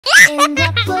In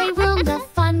the playroom, the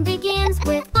fun begins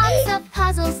with lots of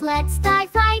puzzles. Let's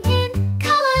dive right in.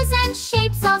 Colors and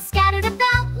shapes all scattered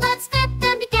about. Let's fit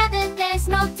them together, there's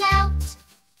no doubt.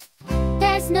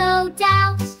 There's no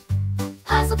doubt.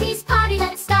 Puzzle piece party,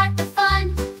 let's start the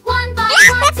fun. One by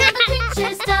one till the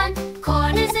picture's done.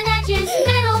 Corners and edges,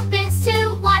 middle bits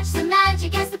too. Watch the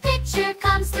magic as the picture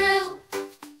comes through.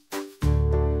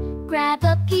 Grab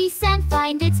a piece and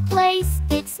find its place.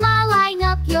 Big smile, line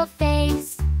up your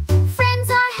face. Friends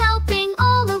are helping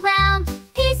all around.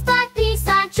 Piece by piece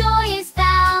our joy is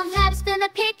found. Helps when the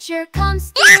picture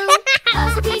comes through.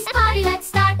 Puzzle piece party, let's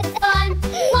start the fun.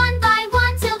 One by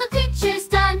one till the picture's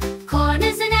done.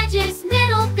 Corners and edges,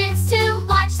 middle bits too.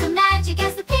 Watch the magic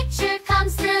as the picture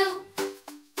comes through.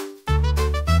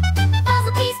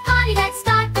 Puzzle piece party, let's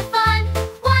start the fun.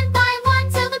 One by one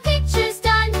till the picture's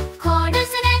done.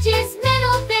 Corners and edges,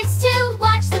 middle bits too.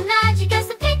 Watch the magic as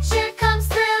the picture comes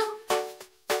through.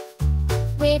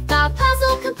 With our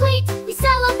puzzle complete, we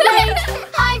celebrate.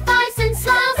 High fives and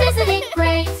smiles, isn't it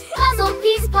great? Puzzle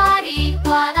piece party,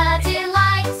 what a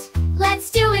delight. Let's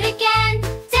do it again,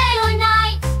 day or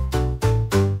night.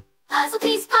 Puzzle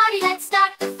piece party, let's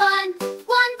start the fun.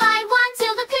 One by one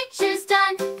till the picture's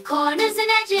done. Corners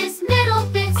and edges, middle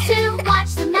bits too.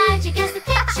 Watch the magic as the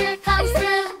picture comes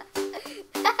through.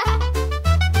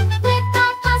 With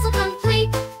our puzzle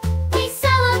complete, we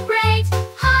celebrate.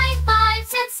 High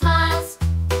fives and smiles,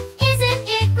 isn't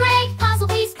it great? Puzzle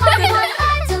piece party, what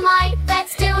a delight.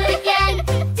 Let's do it again,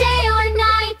 day or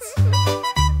night.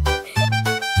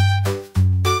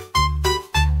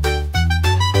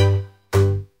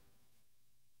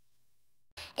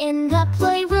 In the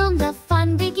playroom, the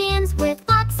fun begins with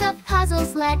lots of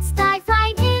puzzles. Let's dive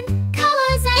right in.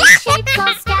 Colors and shapes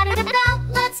all scattered about.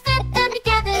 Let's fit them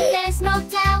together, there's no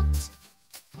doubt.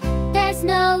 There's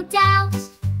no doubt.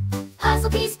 Puzzle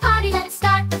piece party, let's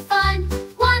start the fun.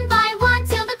 One by one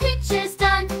till the picture's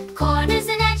done. Corners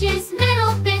and edges,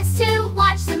 middle bits too.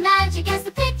 Watch the magic as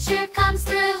the picture comes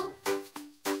through.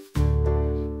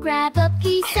 Grab a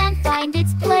piece and find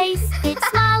its place. Big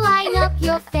smile, line up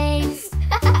your face.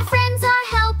 Friends are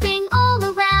helping all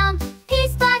around.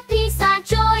 Piece by piece our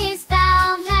joy is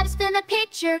found. Helps when the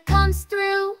picture comes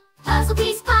through. Puzzle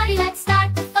piece party, let's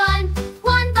start the fun.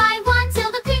 One by one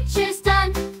till the picture's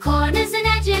done. Corners and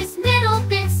edges, middle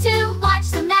bits too. Watch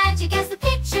the magic as the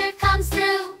picture comes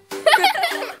through.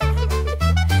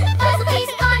 Puzzle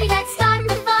piece party, let's start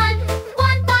the fun.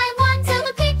 One by one till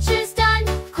the picture's done.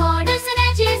 Corners and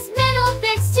edges, middle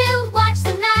bits too. Watch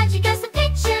the magic as the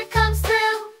picture comes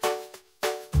through.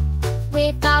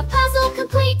 With our puzzle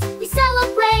complete, we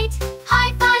celebrate.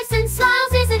 High fives and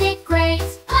smiles, isn't it great?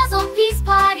 Puzzle piece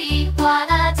party, what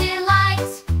a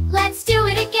delight. Let's do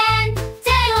it again,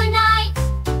 day or night.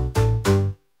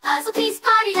 Puzzle piece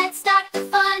party, let's start the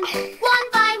fun. One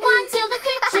by one till the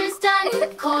picture's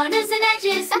done. Corners and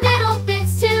edges, middle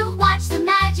bits too. Watch the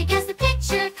magic as the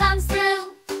picture comes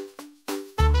through.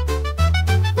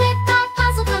 With our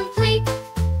puzzle complete,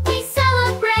 we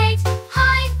celebrate.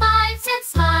 High fives and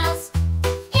smiles,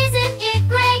 isn't it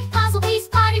great? Puzzle piece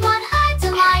party, what a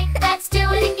delight. Let's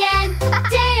do it again,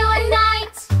 day or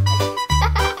night.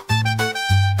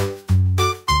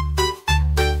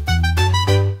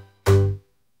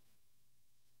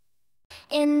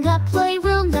 In the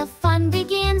playroom, the fun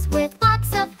begins with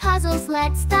lots of puzzles.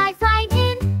 Let's dive right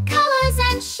in. Colors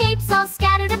and shapes all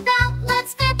scattered about.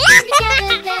 Let's fit them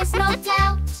together, there's no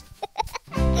doubt.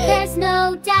 There's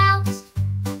no doubt.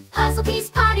 Puzzle piece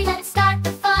party, let's start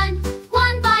the fun.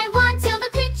 One by one till the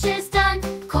picture's done.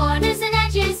 Corners and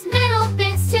edges, middle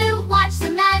bits too. Watch the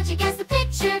magic as the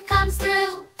picture comes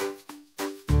through.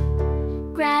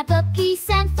 Grab a piece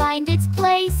and find its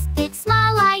place. Big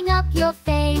smile, line up your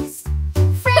face.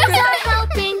 Friends are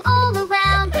helping all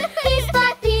around. Piece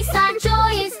by piece our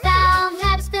joy is found.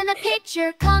 Helps when the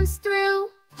picture comes through.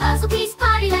 Puzzle piece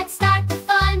party, let's start the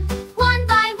fun. One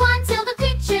by one till the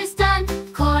picture's done.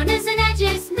 Corners and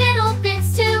edges, middle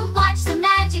bits too. Watch the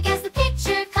magic as the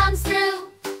picture comes through.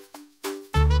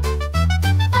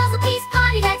 Puzzle piece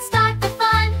party, let's start the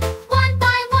fun. One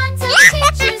by one till the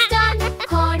picture's done.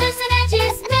 Corners and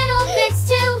edges, middle bits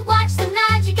too. Watch the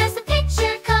magic as the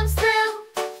picture comes through.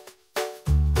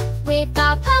 With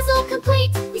our puzzle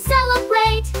complete, we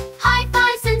celebrate. High five